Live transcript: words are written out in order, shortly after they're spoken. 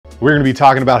We're going to be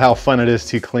talking about how fun it is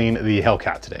to clean the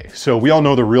Hellcat today. So we all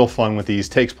know the real fun with these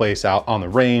takes place out on the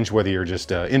range, whether you're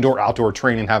just indoor, outdoor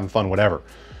training, having fun, whatever.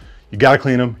 You got to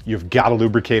clean them. You've got to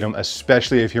lubricate them,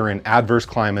 especially if you're in adverse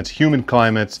climates, humid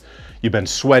climates. You've been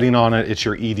sweating on it. It's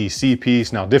your EDC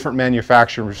piece. Now, different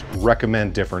manufacturers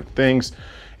recommend different things.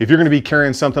 If you're going to be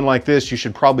carrying something like this, you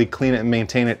should probably clean it and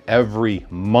maintain it every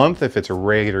month if it's a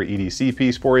regular EDC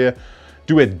piece for you.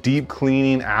 Do a deep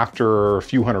cleaning after a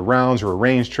few hundred rounds or a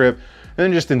range trip, and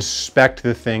then just inspect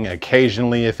the thing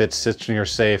occasionally if it sits in your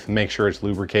safe. Make sure it's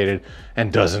lubricated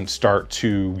and doesn't start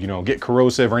to, get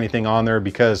corrosive or anything on there,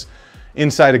 because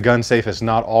inside a gun safe is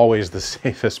not always the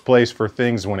safest place for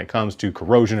things when it comes to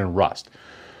corrosion and rust.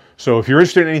 So if you're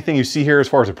interested in anything you see here as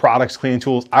far as the products, cleaning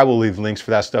tools, I will leave links for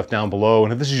that stuff down below.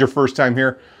 And if this is your first time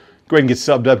here, go ahead and get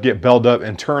subbed up, get belled up,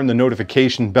 and turn the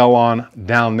notification bell on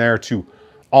down there to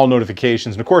all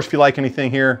notifications. And of course, if you like anything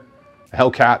here, a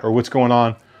Hellcat or what's going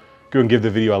on, go and give the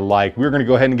video a like. We're gonna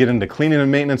go ahead and get into cleaning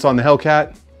and maintenance on the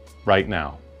Hellcat right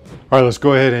now. All right, let's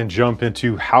go ahead and jump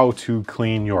into how to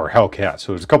clean your Hellcat.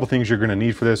 So there's a couple things you're gonna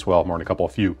need for this. Well, more than a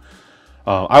few.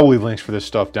 I will leave links for this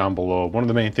stuff down below. One of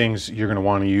the main things you're gonna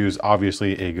wanna use,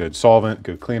 obviously, a good solvent,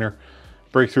 good cleaner.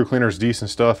 Breakthrough cleaner is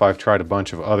decent stuff. I've tried a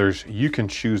bunch of others. You can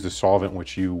choose the solvent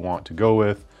which you want to go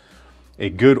with. A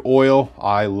good oil.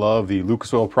 I love the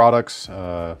Lucas Oil products.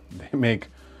 They make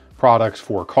products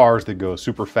for cars that go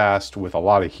super fast with a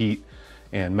lot of heat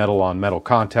and metal on metal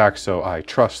contact, so I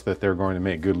trust that they're going to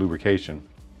make good lubrication.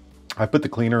 I put the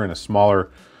cleaner in a smaller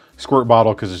squirt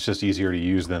bottle because it's just easier to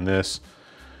use than this.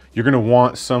 You're going to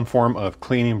want some form of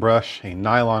cleaning brush, a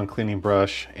nylon cleaning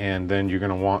brush, and then you're going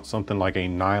to want something like a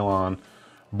nylon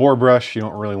bore brush. You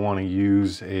don't really want to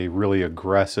use a really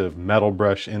aggressive metal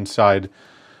brush inside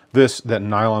this. That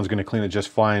nylon is going to clean it just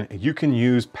fine. You can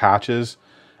use patches.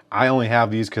 I only have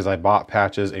these because I bought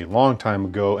patches a long time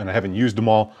ago and I haven't used them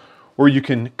all. Or you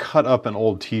can cut up an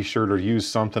old t-shirt or use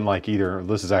something like either,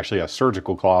 this is actually a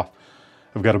surgical cloth.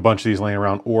 I've got a bunch of these laying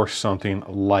around, or something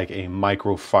like a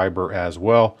microfiber as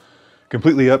well.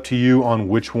 Completely up to you on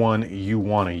which one you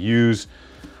want to use.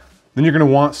 Then you're going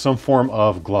to want some form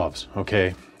of gloves,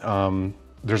 okay?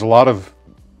 There's a lot of,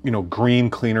 green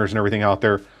cleaners and everything out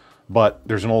there. But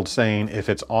there's an old saying, if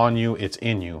it's on you, it's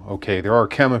in you, okay? There are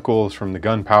chemicals from the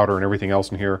gunpowder and everything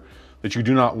else in here that you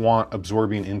do not want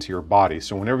absorbing into your body.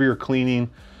 So whenever you're cleaning,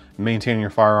 maintaining your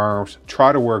firearms,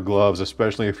 try to wear gloves,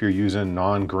 especially if you're using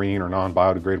non-green or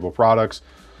non-biodegradable products,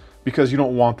 because you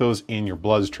don't want those in your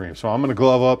bloodstream. So I'm gonna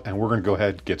glove up and we're gonna go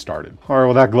ahead and get started. All right,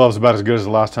 well, that glove's about as good as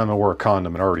the last time I wore a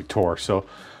condom. It already tore. So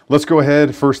let's go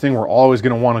ahead. First thing we're always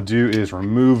gonna wanna do is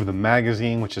remove the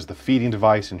magazine, which is the feeding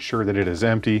device, ensure that it is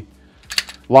empty.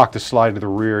 Lock the slide to the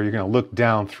rear. You're going to look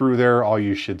down through there. All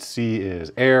you should see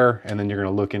is air, and then you're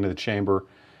going to look into the chamber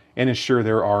and ensure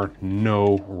there are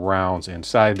no rounds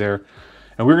inside there.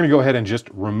 And we're going to go ahead and just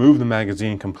remove the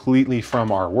magazine completely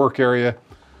from our work area.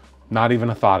 Not even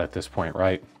a thought at this point,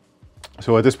 right?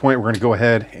 So at this point, we're going to go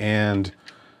ahead and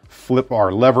flip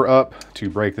our lever up to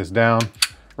break this down.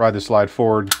 Ride the slide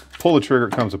forward, pull the trigger,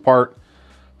 it comes apart,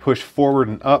 push forward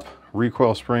and up,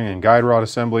 recoil spring and guide rod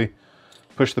assembly.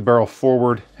 Push the barrel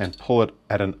forward and pull it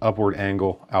at an upward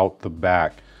angle out the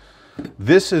back.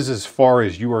 This is as far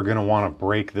as you are going to want to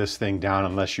break this thing down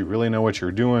unless you really know what you're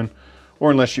doing,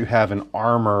 or unless you have an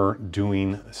armor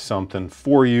doing something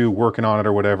for you, working on it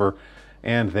or whatever,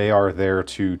 and they are there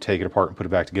to take it apart and put it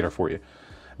back together for you.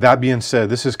 That being said,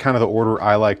 this is kind of the order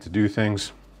I like to do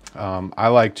things. I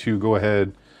like to go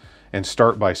ahead and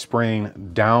start by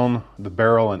spraying down the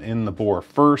barrel and in the bore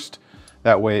first.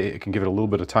 That way it can give it a little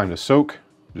bit of time to soak.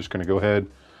 I'm just going to go ahead,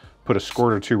 put a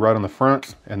squirt or two right on the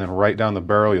front, and then right down the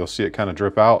barrel. You'll see it kind of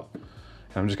drip out.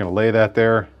 And I'm just going to lay that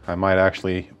there. I might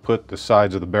actually put the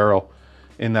sides of the barrel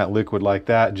in that liquid like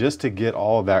that, just to get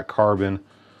all of that carbon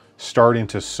starting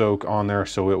to soak on there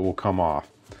so it will come off.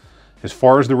 As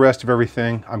far as the rest of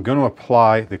everything, I'm going to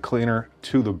apply the cleaner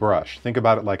to the brush. Think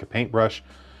about it like a paintbrush.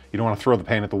 You don't want to throw the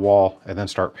paint at the wall and then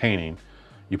start painting.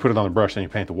 You put it on the brush and you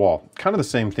paint the wall. Kind of the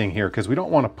same thing here, because we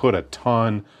don't want to put a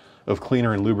ton of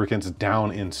cleaner and lubricants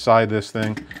down inside this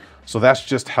thing. So that's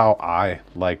just how I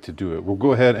like to do it. We'll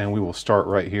go ahead and we will start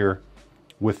right here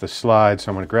with the slide.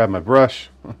 So I'm going to grab my brush,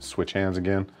 switch hands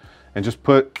again, and just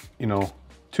put,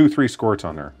 2-3 squirts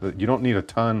on there. You don't need a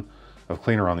ton of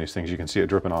cleaner on these things. You can see it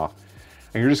dripping off.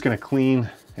 And you're just going to clean,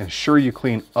 ensure you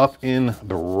clean up in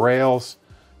the rails.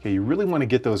 Okay, you really want to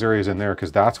get those areas in there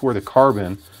because that's where the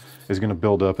carbon is going to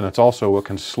build up, and it's also what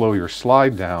can slow your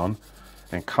slide down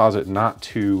and cause it not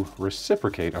to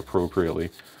reciprocate appropriately.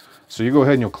 So you go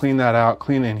ahead and you'll clean that out,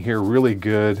 clean in here really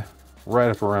good, right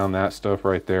up around that stuff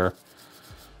right there.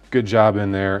 Good job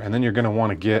in there. And then you're gonna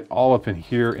wanna get all up in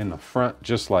here in the front,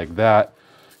 just like that,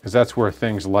 because that's where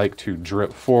things like to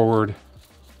drip forward.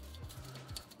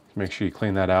 Make sure you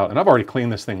clean that out. And I've already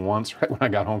cleaned this thing once, right when I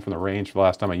got home from the range the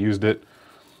last time I used it.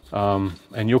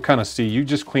 And you'll kind of see, you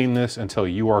just clean this until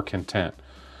you are content.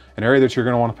 An area that you're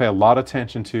gonna wanna pay a lot of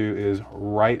attention to is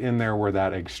right in there where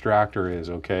that extractor is,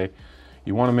 okay?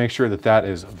 You wanna make sure that that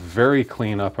is very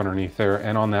clean up underneath there,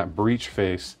 and on that breech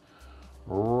face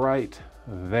right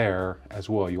there as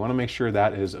well. You wanna make sure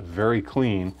that is very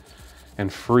clean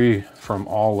and free from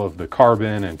all of the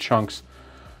carbon and chunks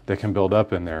that can build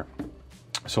up in there.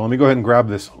 So let me go ahead and grab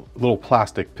this little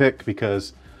plastic pick,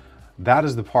 because that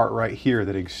is the part right here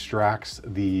that extracts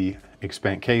the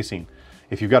expand casing.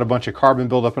 If you've got a bunch of carbon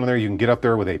buildup in there, you can get up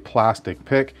there with a plastic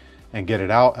pick and get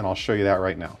it out, and I'll show you that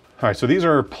right now. All right, so these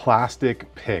are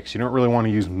plastic picks. You don't really want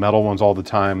to use metal ones all the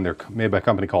time. They're made by a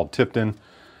company called Tipton.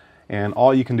 And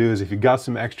all you can do is, if you've got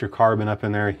some extra carbon up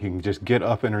in there, you can just get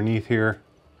up underneath here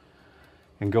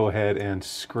and go ahead and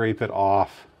scrape it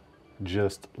off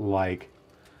just like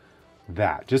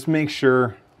that. Just make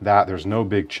sure that there's no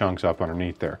big chunks up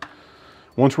underneath there.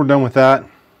 Once we're done with that,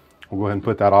 we'll go ahead and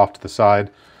put that off to the side.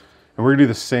 And we're gonna do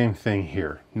the same thing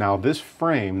here. Now this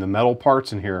frame, the metal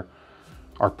parts in here,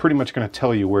 are pretty much gonna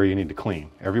tell you where you need to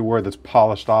clean. Everywhere that's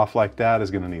polished off like that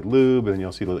is gonna need lube, and then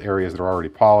you'll see the areas that are already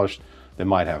polished that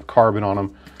might have carbon on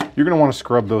them. You're gonna wanna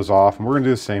scrub those off, and we're gonna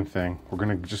do the same thing. We're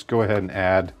gonna just go ahead and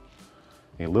add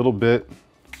a little bit,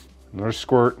 another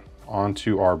squirt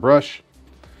onto our brush.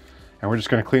 And we're just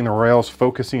gonna clean the rails,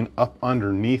 focusing up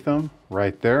underneath them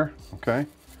right there, okay?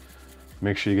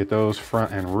 Make sure you get those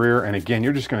front and rear. And again,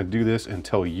 you're just gonna do this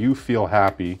until you feel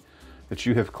happy that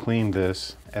you have cleaned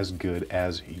this as good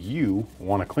as you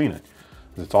wanna clean it.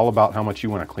 It's all about how much you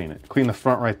wanna clean it. Clean the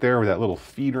front right there where that little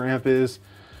feed ramp is.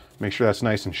 Make sure that's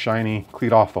nice and shiny.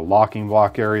 Clean off the locking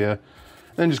block area.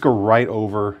 Then just go right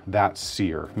over that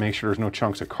sear. Make sure there's no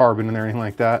chunks of carbon in there, anything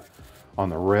like that, on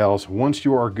the rails. Once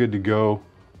you are good to go,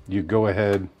 you go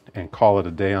ahead and call it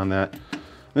a day on that.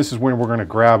 This is when we're gonna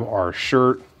grab our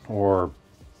shirt or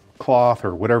cloth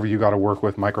or whatever you gotta work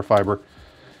with, microfiber,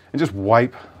 and just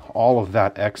wipe all of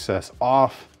that excess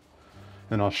off.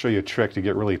 And I'll show you a trick to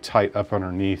get really tight up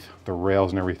underneath the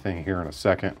rails and everything here in a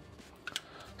second.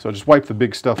 So just wipe the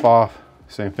big stuff off.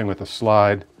 Same thing with the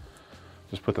slide.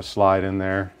 Just put the slide in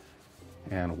there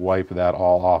and wipe that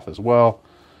all off as well.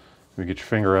 You get your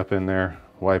finger up in there,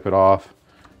 wipe it off.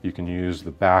 You can use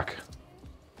the back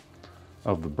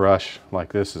of the brush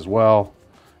like this as well.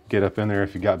 Get up in there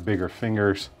if you got bigger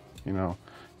fingers, you know,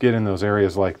 get in those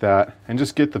areas like that and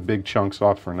just get the big chunks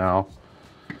off for now.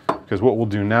 Because what we'll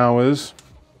do now is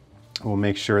we'll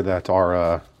make sure that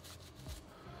our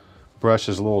brush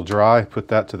is a little dry, put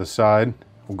that to the side.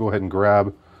 We'll go ahead and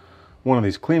grab one of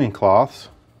these cleaning cloths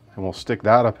and we'll stick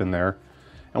that up in there.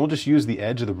 And we'll just use the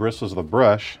edge of the bristles of the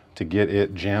brush to get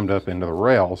it jammed up into the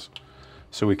rails,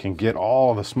 so we can get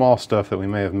all the small stuff that we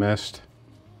may have missed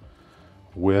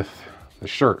with the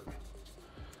shirt.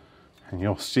 And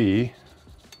you'll see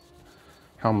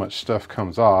how much stuff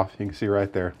comes off. You can see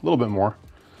right there, a little bit more.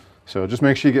 So just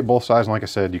make sure you get both sides. And like I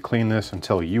said, you clean this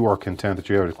until you are content that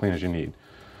you have as clean as you need.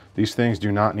 These things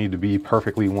do not need to be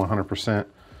perfectly 100%,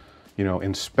 you know,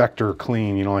 inspector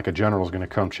clean, you know, like a general is gonna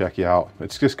come check you out.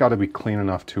 It's just gotta be clean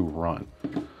enough to run.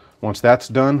 Once that's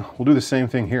done, we'll do the same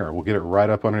thing here. We'll get it right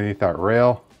up underneath that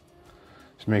rail.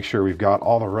 Just make sure we've got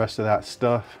all the rest of that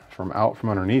stuff from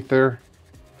underneath there,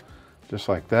 just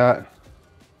like that.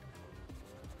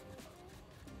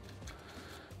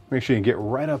 Make sure you get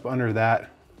right up under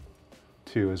that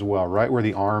too as well, right where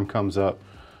the arm comes up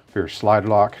for your slide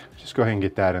lock. Just go ahead and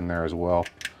get that in there as well.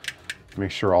 Make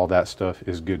sure all that stuff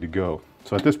is good to go.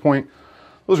 So at this point,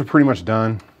 those are pretty much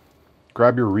done.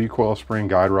 Grab your recoil spring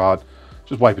guide rod.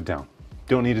 Just wipe it down.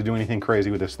 Don't need to do anything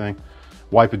crazy with this thing.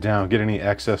 Wipe it down, get any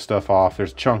excess stuff off.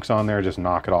 There's chunks on there, just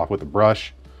knock it off with a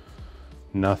brush.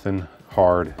 Nothing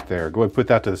hard there. Go ahead and put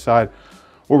that to the side.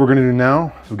 What we're gonna do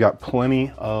now, we've got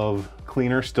plenty of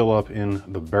cleaner still up in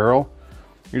the barrel.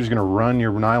 You're just gonna run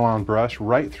your nylon brush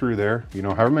right through there, you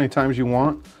know, however many times you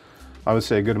want. I would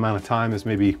say a good amount of time is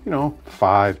maybe, you know,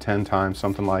 5, 10 times,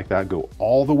 something like that. Go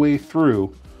all the way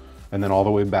through and then all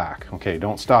the way back. Okay,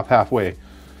 don't stop halfway.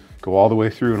 Go all the way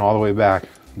through and all the way back,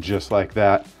 just like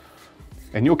that.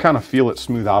 And you'll kind of feel it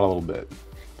smooth out a little bit.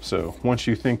 So once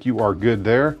you think you are good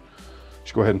there,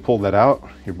 just go ahead and pull that out.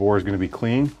 Your bore is gonna be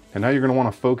clean. And now you're gonna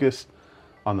wanna focus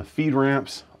on the feed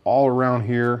ramps all around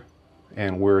here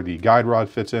and where the guide rod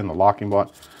fits in, the locking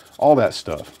block, all that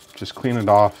stuff. Just clean it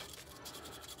off,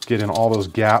 get in all those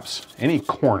gaps, any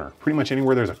corner, pretty much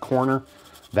anywhere there's a corner,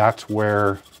 that's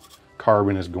where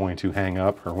carbon is going to hang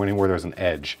up, or anywhere there's an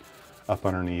edge up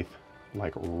underneath,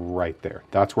 like right there.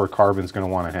 That's where carbon's going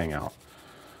to want to hang out.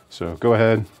 So go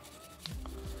ahead,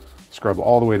 scrub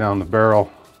all the way down the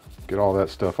barrel, get all that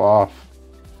stuff off.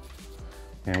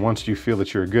 And once you feel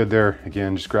that you're good there,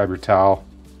 again, just grab your towel,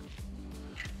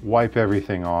 wipe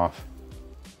everything off,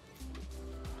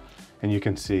 and you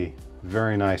can see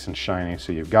very nice and shiny.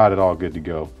 So you've got it all good to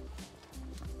go.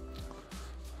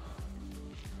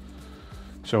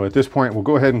 So at this point, we'll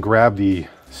go ahead and grab the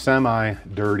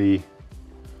semi-dirty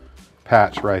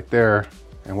patch right there.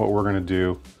 And what we're gonna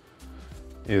do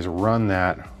is run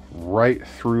that right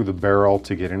through the barrel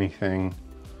to get anything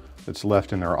that's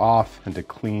left in there off, and to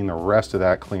clean the rest of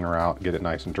that cleaner out, get it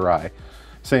nice and dry.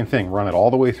 Same thing, run it all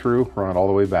the way through, run it all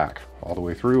the way back, all the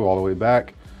way through, all the way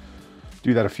back.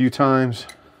 Do that a few times.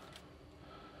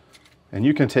 And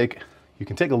you can take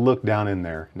a look down in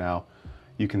there. Now,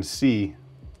 you can see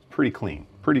pretty clean,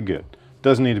 pretty good.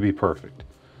 Doesn't need to be perfect.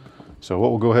 So what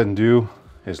we'll go ahead and do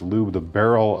is lube the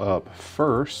barrel up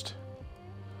first.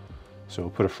 So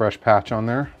we'll put a fresh patch on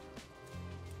there.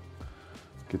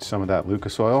 Get some of that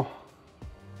Lucas oil.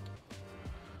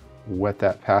 Wet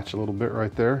that patch a little bit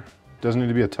right there. Doesn't need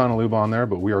to be a ton of lube on there,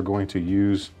 but we are going to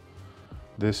use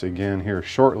this again here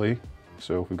shortly.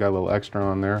 So if we've got a little extra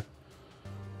on there,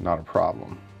 not a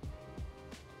problem.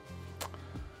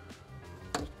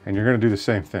 And you're gonna do the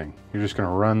same thing. You're just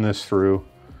gonna run this through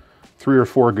 3 or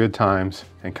 4 good times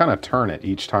and kind of turn it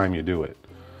each time you do it.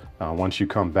 Once you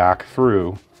come back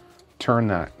through, turn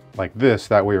that like this.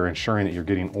 That way you're ensuring that you're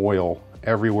getting oil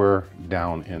everywhere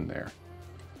down in there.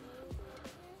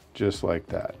 Just like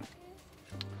that.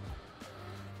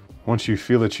 Once you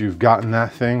feel that you've gotten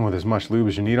that thing with as much lube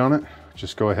as you need on it,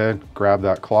 just go ahead, grab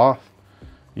that cloth,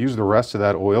 use the rest of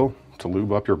that oil to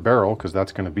lube up your barrel, because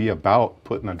that's going to be about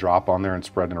putting a drop on there and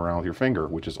spreading around with your finger,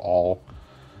 which is all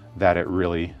that it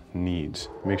really needs.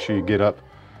 Make sure you get up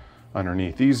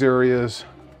underneath these areas,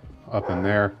 up in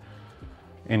there,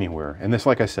 anywhere. And this,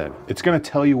 like I said, it's going to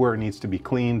tell you where it needs to be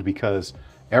cleaned, because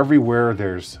everywhere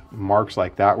there's marks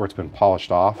like that where it's been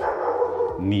polished off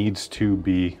needs to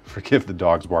be, forgive the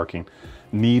dogs barking,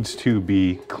 needs to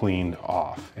be cleaned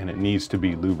off, and it needs to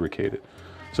be lubricated.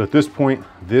 So at this point,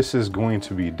 this is going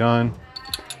to be done.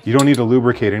 You don't need to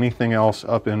lubricate anything else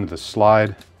up into the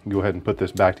slide. Go ahead and put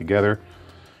this back together.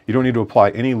 You don't need to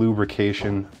apply any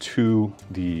lubrication to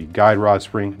the guide rod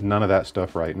spring, none of that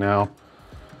stuff right now.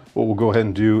 What we'll go ahead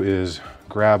and do is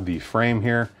grab the frame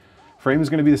here. Frame is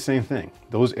going to be the same thing.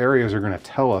 Those areas are going to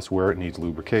tell us where it needs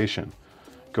lubrication.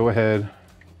 Go ahead,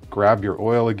 grab your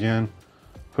oil again,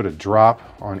 put a drop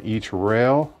on each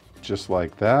rail, just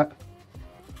like that.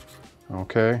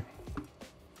 Okay.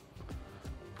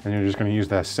 And you're just going to use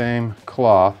that same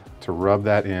cloth to rub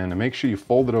that in, and make sure you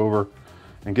fold it over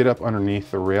and get up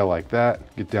underneath the rail like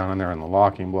that. Get down in there in the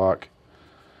locking block.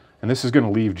 And this is going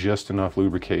to leave just enough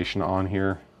lubrication on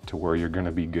here to where you're going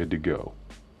to be good to go.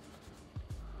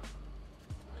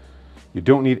 You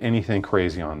don't need anything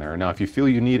crazy on there. Now, if you feel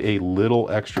you need a little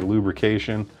extra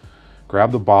lubrication,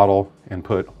 grab the bottle and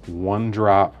put 1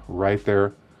 drop right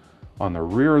there on the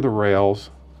rear of the rails.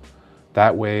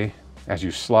 That way, as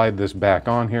you slide this back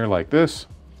on here like this,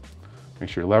 make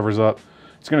sure your lever's up,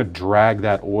 it's gonna drag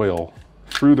that oil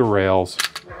through the rails,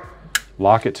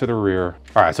 lock it to the rear.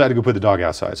 All right, so I had to go put the dog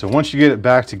outside. So once you get it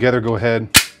back together, go ahead,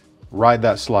 ride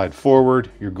that slide forward.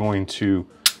 You're going to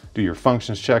do your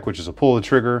functions check, which is a pull the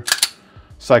trigger,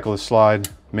 cycle the slide,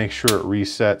 make sure it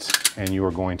resets, and you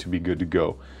are going to be good to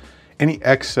go. Any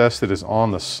excess that is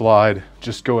on the slide,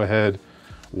 just go ahead,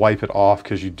 wipe it off,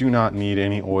 because you do not need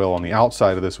any oil on the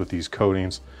outside of this with these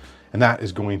coatings, and that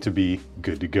is going to be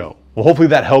good to go. Well, hopefully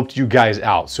that helped you guys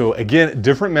out. So again,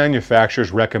 different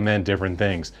manufacturers recommend different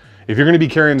things. If you're going to be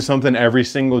carrying something every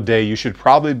single day, you should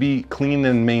probably be cleaning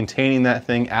and maintaining that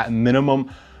thing at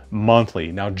minimum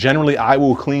monthly. Now, generally I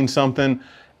will clean something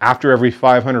after every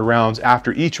 500 rounds.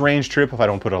 After each range trip, if I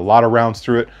don't put a lot of rounds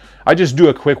through it, I just do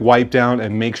a quick wipe down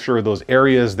and make sure those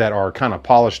areas that are kind of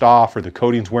polished off or the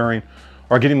coating's wearing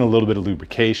are getting a little bit of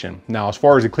lubrication. Now, as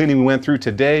far as the cleaning we went through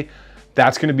today,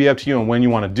 that's going to be up to you on when you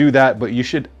want to do that, but you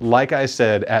should, like I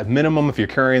said, at minimum, if you're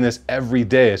carrying this every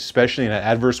day, especially in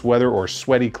adverse weather or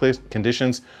sweaty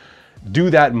conditions, do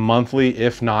that monthly,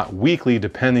 if not weekly,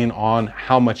 depending on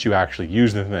how much you actually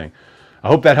use the thing. I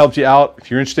hope that helped you out.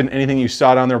 If you're interested in anything you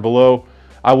saw down there below,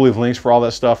 I will leave links for all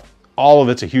that stuff. All of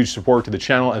it's a huge support to the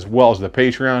channel as well as the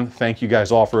Patreon. Thank you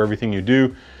guys all for everything you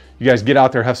do. You guys get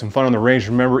out there, have some fun on the range.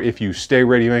 Remember, if you stay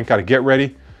ready, you ain't got to get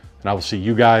ready. And I will see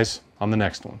you guys on the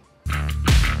next one.